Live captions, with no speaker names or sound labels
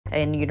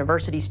A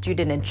university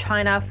student in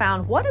China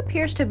found what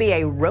appears to be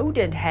a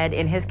rodent head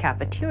in his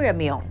cafeteria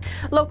meal.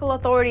 Local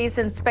authorities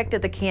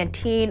inspected the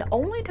canteen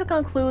only to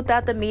conclude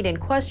that the meat in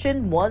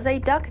question was a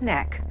duck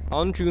neck.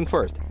 On June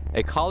 1st,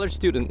 a college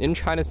student in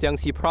China's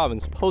Jiangxi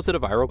province posted a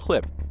viral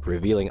clip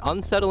revealing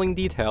unsettling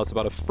details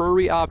about a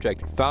furry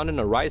object found in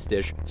a rice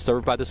dish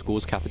served by the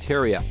school's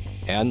cafeteria.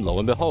 And lo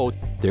and behold,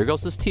 there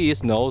goes his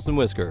teeth, nose, and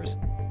whiskers.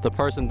 The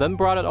person then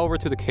brought it over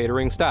to the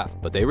catering staff,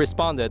 but they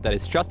responded that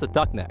it's just a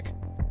duck neck.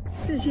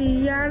 这是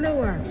鸭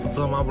肉啊！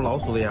这抹不老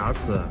鼠的牙齿，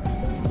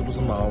这不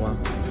是毛吗？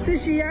这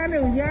是鸭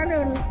肉，鸭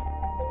肉。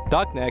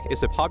 Duck neck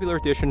is a popular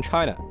dish in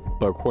China,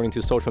 but according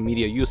to social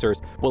media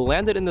users, what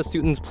landed in the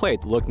student's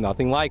plate looked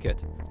nothing like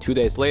it. 2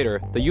 days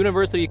later, the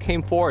university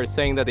came forward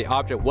saying that the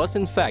object was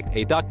in fact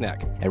a duck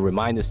neck and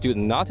reminded the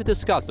student not to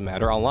discuss the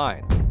matter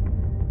online.